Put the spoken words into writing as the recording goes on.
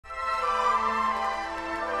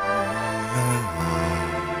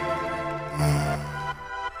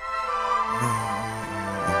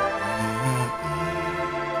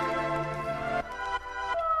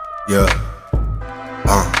Yeah.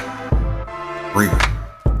 Real.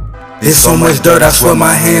 There's so much dirt, I swear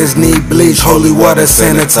my hands need bleach. Holy water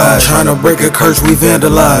sanitized. Tryna break a curse we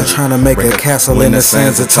vandalized. Tryna make a castle in the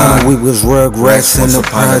sands of time. We was rugrats in the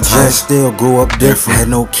project. Still grew up different. Had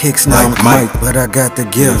no kicks, now I'm Mike. But I got the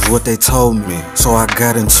gift, what they told me. So I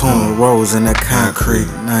got in tune. Rose in the concrete.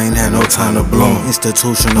 I ain't had no time to bloom.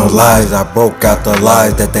 Institutional lies, I broke out the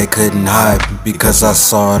lies that they couldn't hide. Because I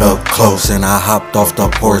saw it up close and I hopped off the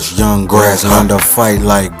porch. Young grass, learned to fight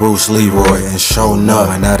like Bruce Leroy. And showing up,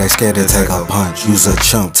 and now they scared to take a punch. Use a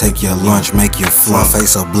chump, take your lunch, make your flunk.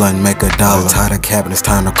 Face a blunt, make $1. Tie the cabinets,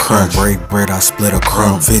 time to crunch. Break bread, I split a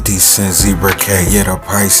crumb. 50 cent zebra cake. Yeah, the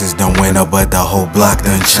prices done went up, but the whole block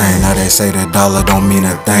done changed. Now they say the dollar don't mean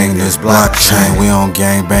a thing. This blockchain, we on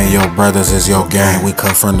gang bang. Your brothers is your gang. We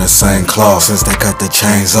cut from the same cloth. Since they cut the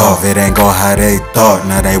chains off, it ain't go how they thought.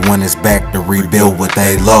 Now they want us back to rebuild what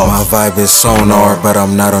they lost. My vibe is sonar, but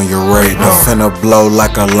I'm not on your radar. I'm finna blow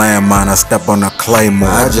like a landmine. I step on a claymore.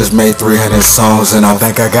 I just made 300 songs and I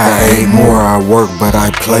think I got 8 more. I work but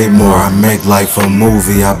I play more. I make life a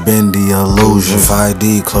movie, I bend the illusion. If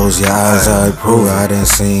ID, close your eyes, I prove. I done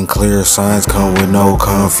seen clear signs come with no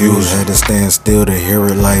confusion. Had to stand still to hear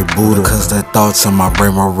it like Buddha. Cause the thoughts in my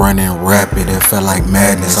brain were running rapid. It felt like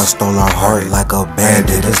madness. I stole her heart like a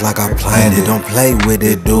bandit. It's like I planned it. Don't play with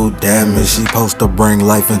it, do damage. She supposed to bring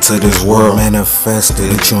life into this world,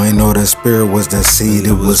 manifested. But you ain't know the spirit was the seed,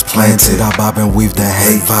 it was planted. I bob and weave the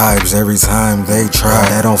hate vibes every time they try.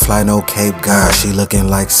 They don't fly no Cape God. She looking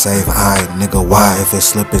like save eye. Nigga, why? If it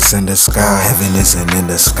slip, it's in the sky. Heaven isn't in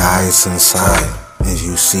the sky, it's inside. If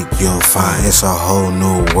you seek, you'll find. It's a whole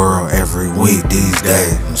new world every week these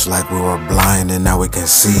days. It's like we were blind and now we can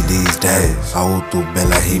see these days. Autu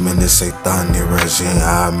Belahim and this Saitani regime.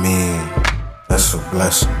 I mean, that's a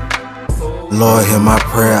blessing. Lord, hear my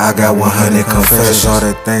prayer, I got 100 confessions. All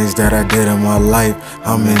the things that I did in my life,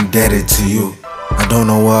 I'm indebted to you. I don't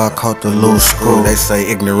know where I caught the loose screw. They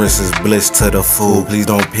say ignorance is bliss to the fool. Please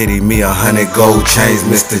don't pity me, 100 gold chains,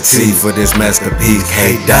 Mr. T for this masterpiece.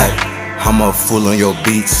 K-Dot, I'm a fool on your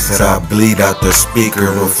beats. Said I bleed out the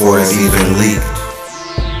speaker before it's even leaked.